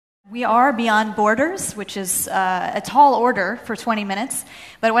We are beyond borders, which is a tall order for 20 minutes.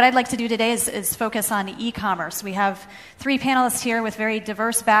 But what I'd like to do today is focus on e-commerce. We have three panelists here with very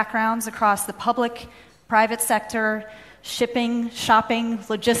diverse backgrounds across the public, private sector, shipping, shopping,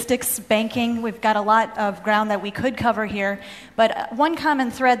 logistics, banking. We've got a lot of ground that we could cover here. But one common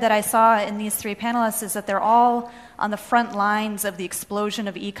thread that I saw in these three panelists is that they're all on the front lines of the explosion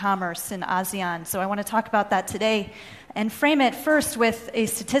of e-commerce in ASEAN. So I want to talk about that today and frame it first with a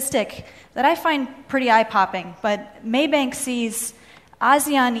statistic that I find pretty eye-popping. But Maybank sees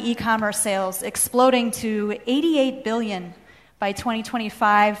ASEAN e-commerce sales exploding to 88 billion by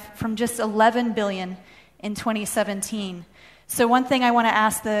 2025 from just 11 billion in 2017. So one thing I want to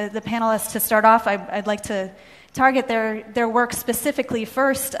ask the panelists to start off, I'd like to target their work specifically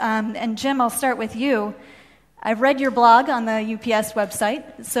first. And Jim, I'll start with you. I've read your blog on the UPS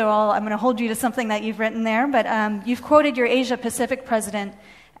website, so I'm going to hold you to something that you've written there. But you've quoted your Asia-Pacific president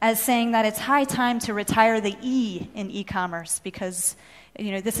as saying that it's high time to retire the E in e-commerce because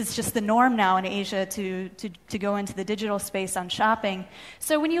this is just the norm now in Asia to go into the digital space on shopping.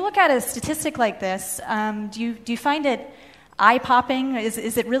 So when you look at a statistic like this, do you find it eye-popping?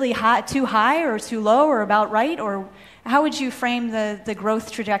 Is it really too high or too low or about right? Or how would you frame the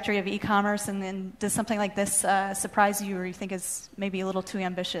growth trajectory of e-commerce? And then does something like this surprise you or you think is maybe a little too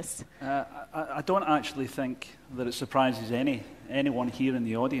ambitious? I don't actually think that it surprises anyone here in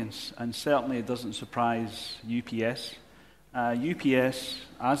the audience, and certainly it doesn't surprise UPS. UPS,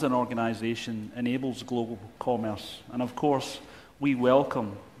 as an organization, enables global commerce. And of course, we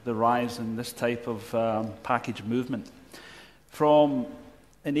welcome the rise in this type of package movement. From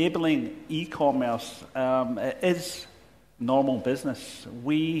enabling e-commerce, it is normal business.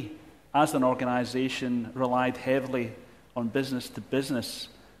 We, as an organization, relied heavily on business-to-business,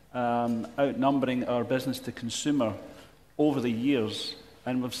 outnumbering our business-to-consumer over the years.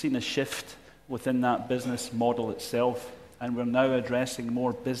 And we've seen a shift within that business model itself. And we're now addressing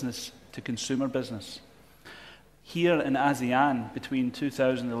more business-to-consumer business. Here in ASEAN, between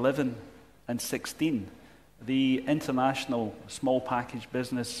 2011 and 16, the international small package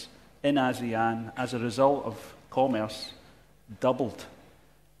business in ASEAN, as a result of commerce, doubled.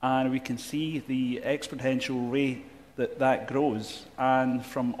 And we can see the exponential rate that grows. And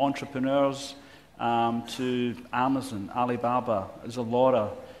from entrepreneurs to Amazon, Alibaba,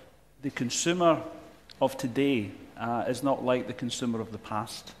 Zalora, the consumer of today is not like the consumer of the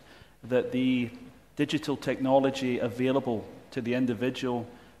past. That the digital technology available to the individual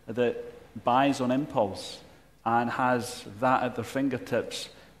that buys on impulse and has that at their fingertips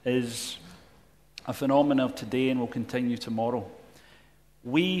is a phenomenon of today and will continue tomorrow.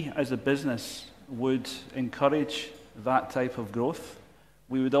 We, as a business, would encourage that type of growth.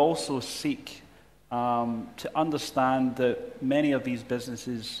 We would also seek to understand that many of these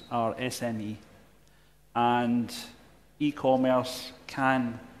businesses are SME, and e-commerce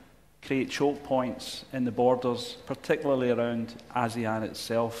can create choke points in the borders, particularly around ASEAN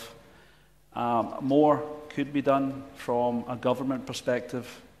itself. More could be done from a government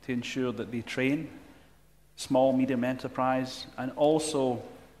perspective to ensure that they train small, medium enterprise. And also,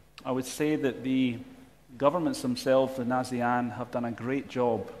 I would say that the governments themselves in ASEAN have done a great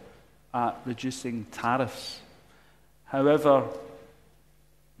job at reducing tariffs. However,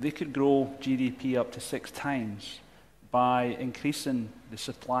 they could grow GDP up to 6 times by increasing the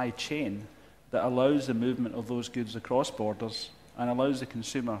supply chain that allows the movement of those goods across borders and allows the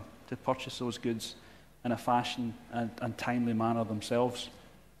consumer to purchase those goods in a fashion and timely manner themselves.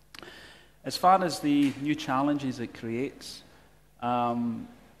 As far as the new challenges it creates,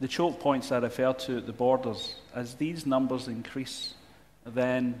 the choke points I refer to at the borders, as these numbers increase,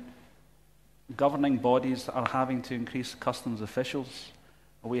 then governing bodies are having to increase customs officials.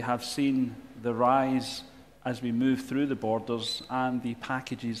 We have seen the rise as we move through the borders and the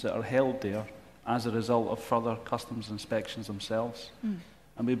packages that are held there as a result of further customs inspections themselves.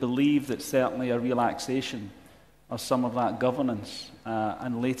 And we believe that certainly a relaxation of some of that governance,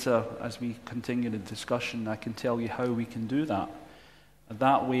 and later as we continue the discussion, I can tell you how we can do that.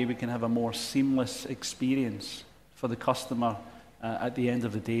 That way we can have a more seamless experience for the customer at the end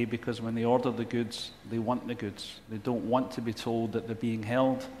of the day, because when they order the goods, they want the goods. They don't want to be told that they're being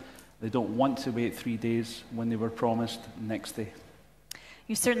held. They don't want to wait 3 days when they were promised next day.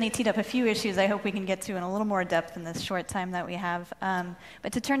 You certainly teed up a few issues I hope we can get to in a little more depth in this short time that we have.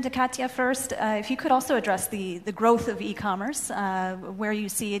 But to turn to Kattiya first, if you could also address the growth of e-commerce, where you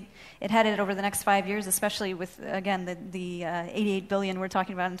see it headed over the next 5 years, especially with, again, the $88 billion we're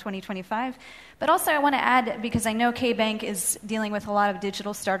talking about in 2025. But also I want to add, because I know K-Bank is dealing with a lot of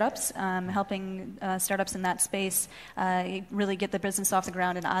digital startups, helping startups in that space really get the business off the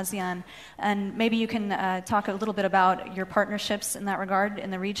ground in ASEAN. And maybe you can talk a little bit about your partnerships in that regard in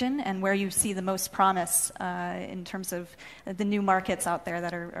the region and where you see the most promise in terms of the new markets out there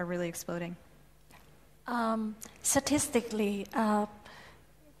that are really exploding. Statistically,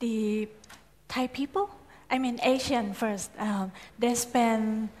 the Thai people, Asian first, they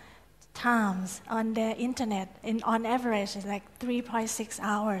spend times on the internet, on average, it's like 3.6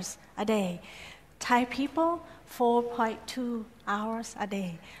 hours a day. Thai people, 4.2 hours a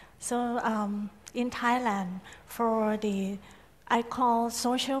day. So in Thailand, for I call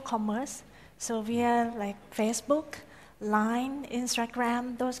social commerce, so via like Facebook, Line,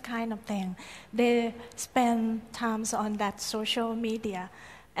 Instagram, those kind of things. They spend times on that social media.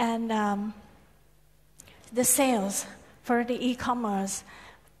 And the sales for the e-commerce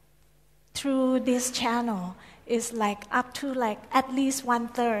through this channel is like up to like at least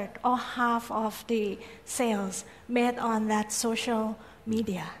 1/3 or half of the sales made on that social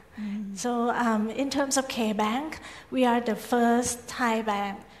media. Mm-hmm. So in terms of K-Bank, we are the first Thai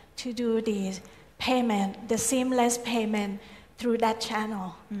bank to do the payment, the seamless payment through that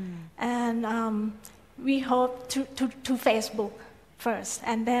channel. Mm. And we hope to Facebook first,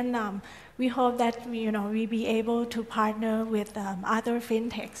 and then we hope that we be able to partner with other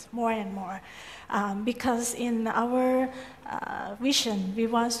fintechs more and more, because in our vision, we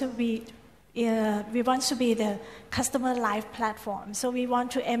want to be the customer life platform. So we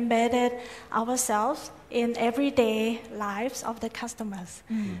want to embed it ourselves in everyday lives of the customers.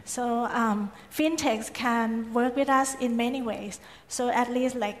 Mm. So fintechs can work with us in many ways. So at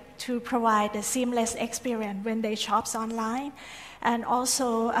least like to provide a seamless experience when they shop online, and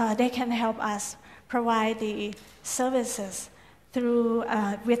also they can help us provide the services through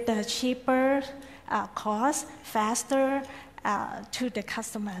with the cheaper cost, faster. To the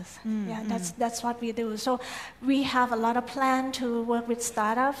customers. That's what we do. So we have a lot of plan to work with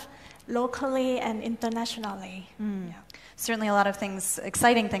startups locally and internationally. Yeah. Certainly a lot of things,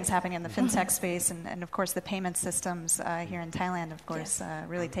 exciting things happening in the fintech space, and of course the payment systems here in Thailand, of course, yes.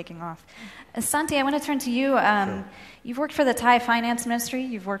 Really taking off. Santi, I want to turn to you. Sure. You've worked for the Thai Finance Ministry,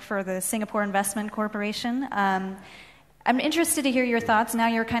 you've worked for the Singapore Investment Corporation. I'm interested to hear your thoughts. Now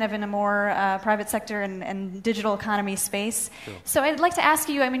you're kind of in a more private sector and digital economy space. Sure. So I'd like to ask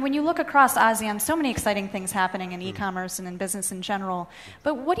you, when you look across ASEAN, so many exciting things happening in e-commerce and in business in general.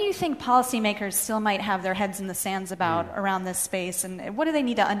 But what do you think policymakers still might have their heads in the sands about around this space? And what do they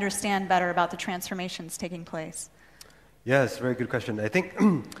need to understand better about the transformations taking place? Yes, very good question. I think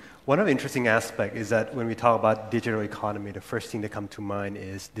one of the interesting aspects is that when we talk about digital economy, the first thing that comes to mind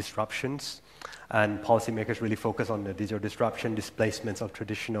is disruptions. And policymakers really focus on the digital disruption, displacements of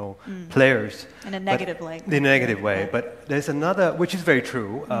traditional players. In a negative way. In a negative way. But there's another, which is very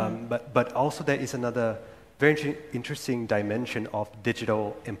true, but also there is another very interesting dimension of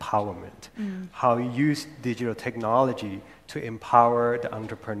digital empowerment. How you use digital technology to empower the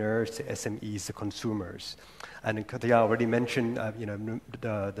entrepreneurs, the SMEs, the consumers. And Kattiya already mentioned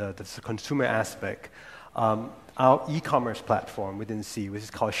the consumer aspect. Our e-commerce platform within C, which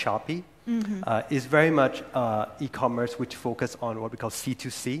is called Shopee, is very much e-commerce which focus on what we call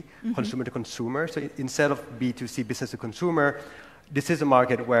C2C, consumer to consumer. So instead of B2C, business to consumer, this is a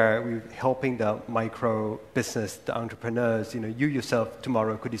market where we're helping the micro business, the entrepreneurs. You yourself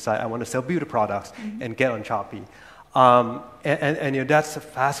tomorrow could decide, I want to sell beauty products and get on Shopee. And that's a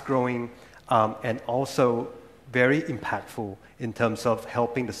fast-growing and also very impactful in terms of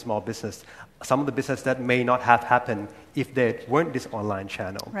helping the small business. Some of the business that may not have happened if there weren't this online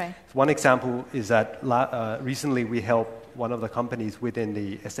channel. Right. One example is that recently we helped one of the companies within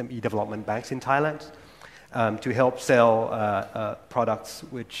the SME development banks in Thailand to help sell products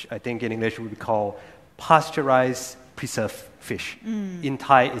which I think in English would be called pasteurized preserved fish. In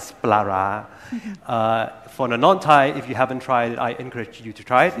Thai, it's plara. For the non-Thai, if you haven't tried it, I encourage you to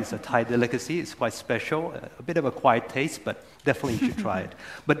try it. It's a Thai delicacy. It's quite special, a bit of a quiet taste, but definitely you should try it.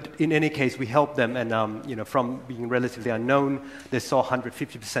 But in any case, we helped them, and from being relatively unknown, they saw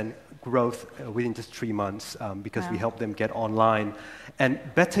 150% growth within just 3 months because we helped them get online. And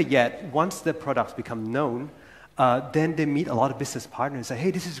better yet, once the products become known, then they meet a lot of business partners and say,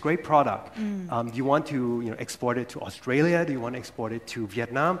 hey, this is a great product. Do you want to export it to Australia? Do you want to export it to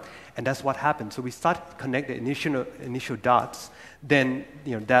Vietnam? And that's what happened. So we start to connect the initial dots. Then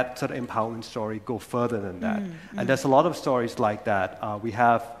that sort of empowerment story go further than that. And there's a lot of stories like that. We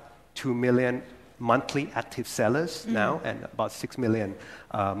have 2 million monthly active sellers now and about 6 million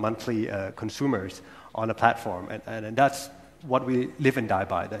monthly consumers on the platform. And that's what we live and die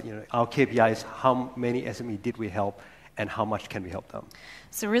by. That our KPI is how many SME did we help and how much can we help them.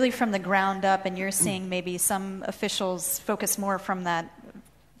 So really from the ground up, and you're seeing maybe some officials focus more from that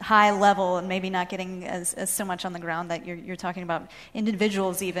high level and maybe not getting as so much on the ground, that you're talking about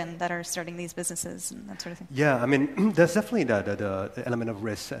individuals even that are starting these businesses and that sort of thing. Yeah, I mean, there's definitely the element of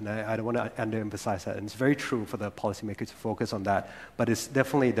risk, and I don't want to underemphasize that. And it's very true for the policymakers to focus on that. But it's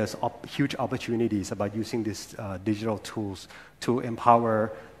definitely, there's huge opportunities about using these digital tools to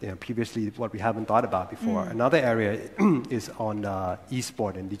empower previously what we haven't thought about before. Another area is on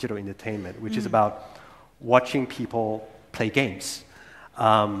e-sport and digital entertainment, which is about watching people play games.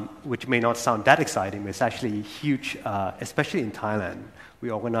 Which may not sound that exciting, but it's actually huge, especially in Thailand.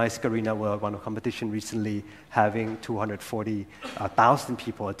 We organized Garena World, one competition recently, having 240,000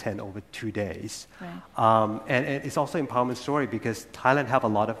 people attend over 2 days. Right. And it's also an empowerment story because Thailand have a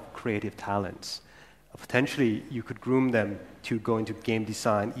lot of creative talents. Potentially, you could groom them to go into game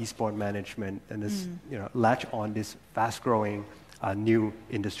design, e-sport management, and this, latch on this fast-growing new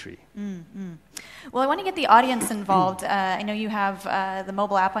industry. Well, I want to get the audience involved. I know you have the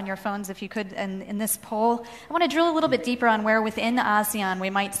mobile app on your phones. If you could, in this poll, I want to drill a little bit deeper on where within ASEAN we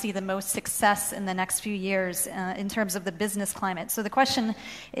might see the most success in the next few years in terms of the business climate. So the question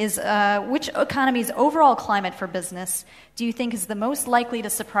is, which economy's overall climate for business do you think is the most likely to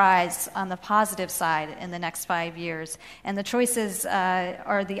surprise on the positive side in the next 5 years? And the choices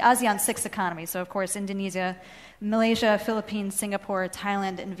are the ASEAN 6 economies. So, of course, Indonesia, Malaysia, Philippines, Singapore,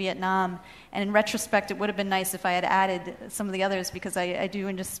 Thailand, and Vietnam. And in retrospect, it would have been nice if I had added some of the others, because I do,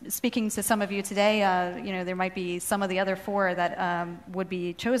 and just speaking to some of you today, there might be some of the other 4 that would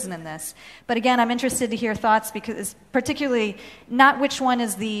be chosen in this. But again, I'm interested to hear thoughts, because particularly not which one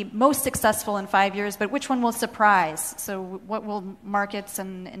is the most successful in 5 years, but which one will surprise. So what will markets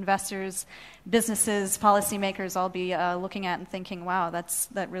and investors, businesses, policymakers all be looking at and thinking, wow,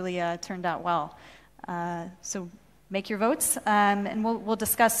 that really turned out well. So make your votes, and we'll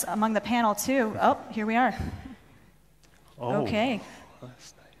discuss among the panel too. Oh, here we are. Oh, okay.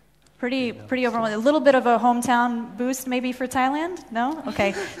 That's nice. Pretty overwhelming. A little bit of a hometown boost maybe for Thailand? No?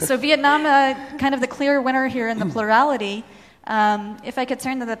 Okay. So Vietnam, kind of the clear winner here in the plurality. If I could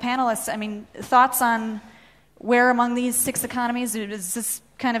turn to the panelists, I mean, thoughts on where among these 6 economies, does this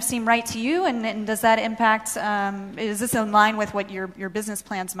kind of seem right to you? And does that impact, is this in line with what your business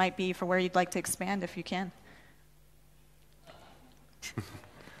plans might be for where you'd like to expand if you can?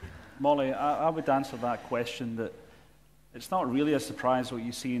 Molly, I would answer that question that it's not really a surprise what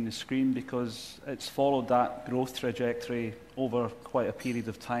you see on the screen, because it's followed that growth trajectory over quite a period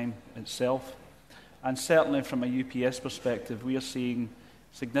of time itself. And certainly from a UPS perspective, we are seeing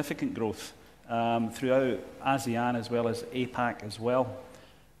significant growth throughout ASEAN as well as APAC as well.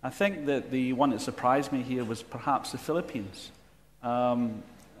 I think that the one that surprised me here was perhaps the Philippines.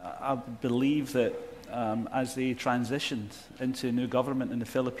 I believe that as they transitioned into a new government in the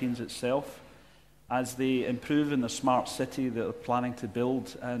Philippines itself, as they improve in the smart city that they're planning to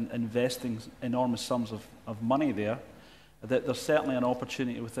build and investing enormous sums of money there, that there's certainly an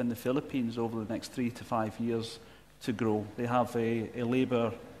opportunity within the Philippines over the next 3 to 5 years to grow. They have a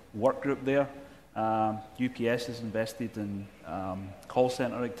labour work group there. UPS is invested in call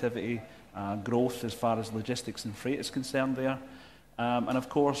centre activity, growth as far as logistics and freight is concerned there. And of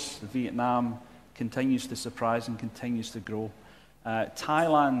course, Vietnam continues to surprise and continues to grow.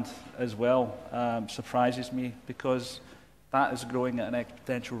 Thailand as well surprises me, because that is growing at an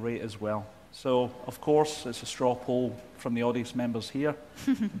exponential rate as well. So, of course, it's a straw poll from the audience members here,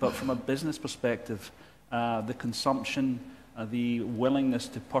 but from a business perspective, the consumption, the willingness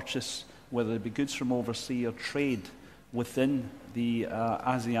to purchase, whether it be goods from overseas or trade within the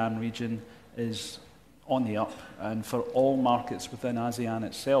ASEAN region, is on the up. And for all markets within ASEAN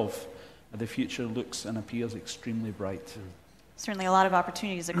itself, the future looks and appears extremely bright. Certainly a lot of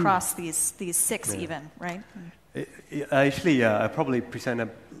opportunities across these 6 even, right? Actually, I probably present a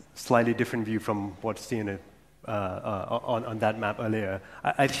slightly different view from what's seen on that map earlier.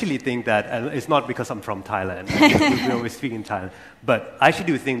 I actually think that, and it's not because I'm from Thailand, we always speak in Thailand, but I actually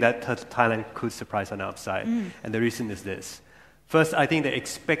do think that Thailand could surprise on the upside. And the reason is this. First, I think the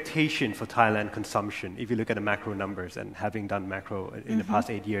expectation for Thailand consumption, if you look at the macro numbers, and having done macro in the past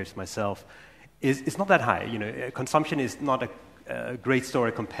 8 years myself, is not that high. Consumption is not a great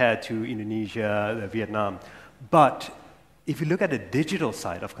story compared to Indonesia, Vietnam. But if you look at the digital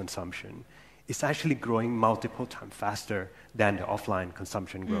side of consumption, it's actually growing multiple times faster than the offline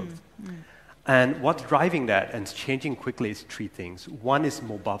consumption growth. And what's driving that and it's changing quickly is three things. One is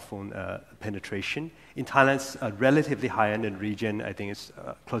mobile phone penetration. In Thailand, it's relatively high in the region. I think it's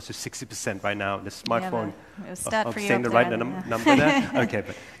close to 60% right now. The smartphone, saying the right number there? Okay,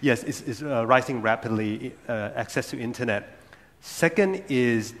 but yes, it's rising rapidly, access to internet. Second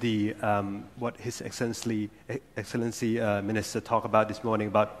is the what His Excellency Minister talked about this morning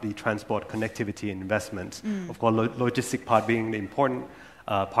about the transport connectivity and investments. Of course, logistic part being the important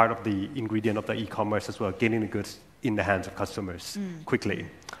part of the ingredient of the e-commerce as well, getting the goods in the hands of customers quickly.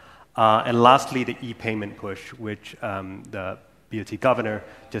 And lastly, the e-payment push, which the BOT governor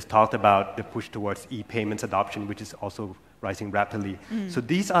just talked about, the push towards e-payments adoption, which is also rising rapidly. So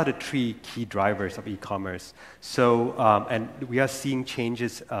these are the three key drivers of e-commerce. So, and we are seeing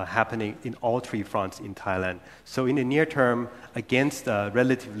changes happening in all three fronts in Thailand. So in the near term, against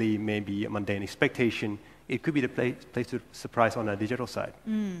relatively maybe mundane expectation, it could be the place to surprise on the digital side.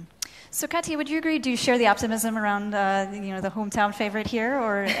 So, Kattiya, would you agree? Do you share the optimism around the hometown favorite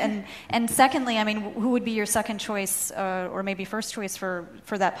here, and secondly, I mean, who would be your second choice or maybe first choice for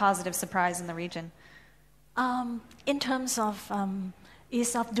that positive surprise in the region? In terms of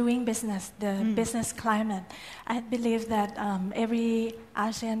ease of doing business, the business climate, I believe that every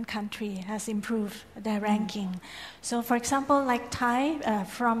ASEAN country has improved their ranking. So, for example, like Thai,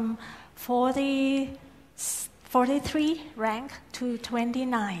 from 43 rank to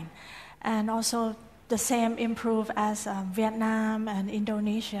 29, and also the same improve as Vietnam and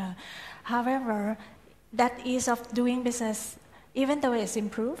Indonesia. However, that ease of doing business, even though it's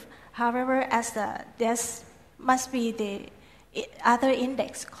improved, however, there must be the other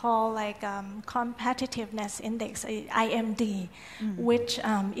index called like competitiveness index, IMD, which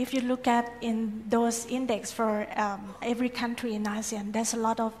if you look at in those index for every country in ASEAN, there's a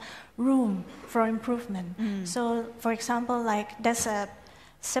lot of room for improvement. So, for example, like there's a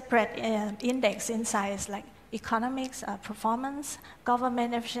separate index inside, it's like economics, performance,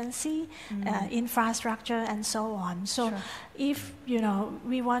 government efficiency, infrastructure, and so on. So, if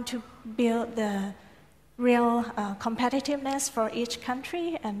we want to build the real competitiveness for each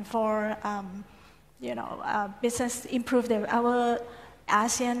country and for business improve our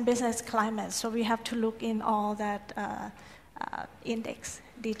ASEAN business climate. So we have to look in all that index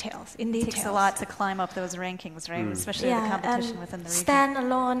details. It takes a lot to climb up those rankings, right? Especially the competition within the region. Stand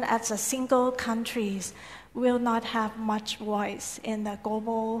alone as a single countries will not have much voice in the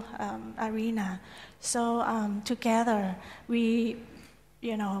global arena. So together we,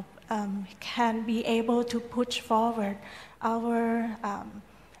 can be able to push forward our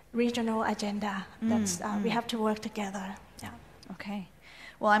regional agenda. We have to work together. Yeah. Okay.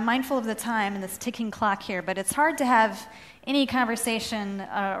 Well, I'm mindful of the time and this ticking clock here, but it's hard to have any conversation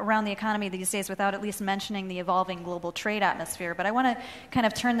around the economy these days without at least mentioning the evolving global trade atmosphere. But I want to kind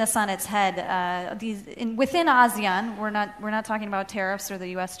of turn this on its head. Within ASEAN, we're not talking about tariffs or the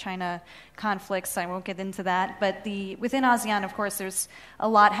U.S.-China conflicts. I won't get into that. But within ASEAN, of course, there's a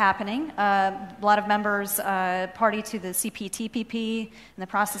lot happening. A lot of members party to the CPTPP in the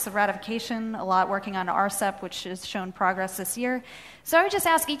process of ratification. A lot working on RCEP, which has shown progress this year. So I would just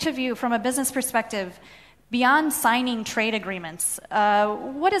ask each of you, from a business perspective, beyond signing trade agreements,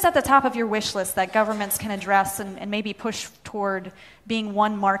 what is at the top of your wish list that governments can address and maybe push toward being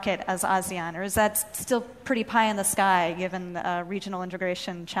one market as ASEAN? Or is that still pretty pie in the sky given regional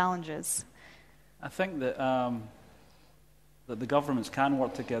integration challenges? I think that the governments can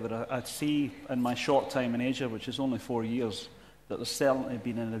work together. I see in my short time in Asia, which is only 4 years, that there's certainly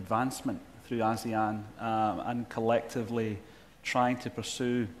been an advancement through ASEAN and collectively trying to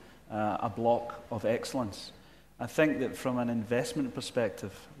pursue a block of excellence. I think that from an investment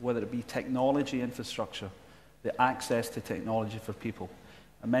perspective, whether it be technology infrastructure, the access to technology for people.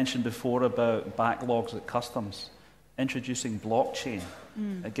 I mentioned before about backlogs at customs. Introducing blockchain,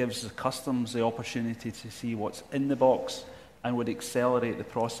 it gives the customs the opportunity to see what's in the box and would accelerate the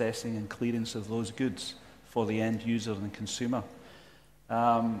processing and clearance of those goods for the end user and consumer.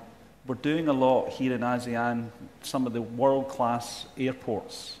 We're doing a lot here in ASEAN. Some of the world-class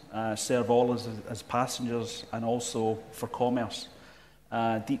airports serve all as passengers and also for commerce.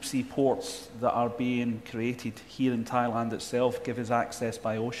 Deep-sea ports that are being created here in Thailand itself give us access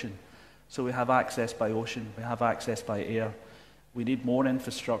by ocean. So we have access by ocean, we have access by air. We need more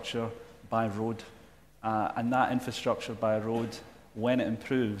infrastructure by road. And that infrastructure by road, when it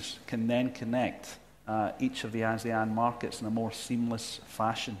improves, can then connect each of the ASEAN markets in a more seamless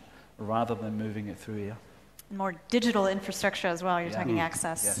fashion, rather than moving it through air. More digital infrastructure as well. You're Yeah. talking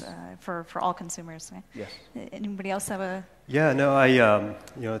access Yes. For all consumers. Right? Yes. Anybody else have a? Yeah, no,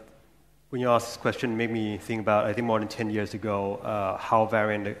 when you asked this question, it made me think about, I think more than 10 years ago, how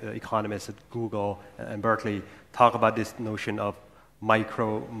Varian, the economists at Google and Berkeley, talk about this notion of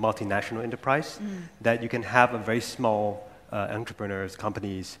micro multinational enterprise, that you can have a very small entrepreneurs,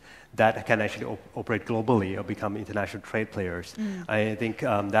 companies that can actually operate globally or become international trade players. I think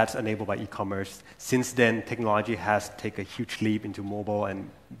that's enabled by e-commerce. Since then, technology has taken a huge leap into mobile and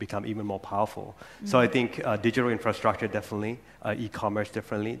become even more powerful. So I think digital infrastructure definitely, e-commerce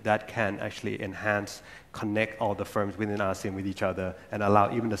definitely, that can actually enhance, connect all the firms within ASEAN with each other and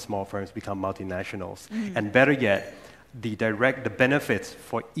allow even the small firms to become multinationals. And better yet, the benefits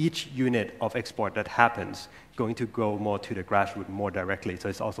for each unit of export that happens going to go more to the grassroots more directly. So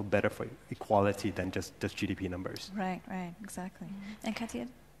it's also better for equality than just GDP numbers. Right, exactly. And Kattiya?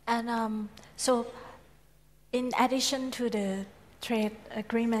 And so, in addition to the trade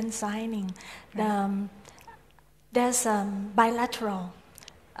agreement signing, there's bilateral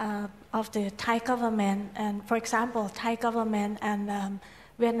of the Thai government, and for example, Thai government and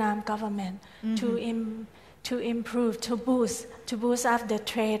Vietnam government to improve, to boost up the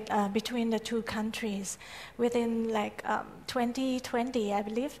trade between the two countries. Within 2020, I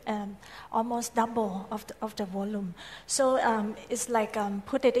believe, almost double of the volume. So it's like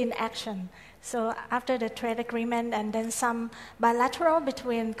put it in action. So after the trade agreement and then some bilateral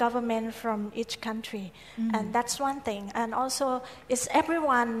between government from each country. And that's one thing. And also it's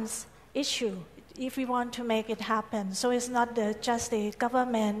everyone's issue if we want to make it happen. So it's not just the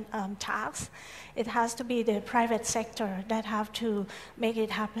government task. It has to be the private sector that have to make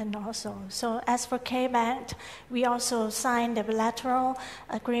it happen also. So as for K-Bank, we also signed a bilateral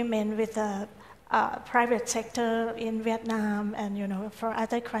agreement with the private sector in Vietnam and for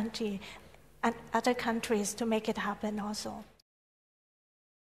other countries to make it happen also.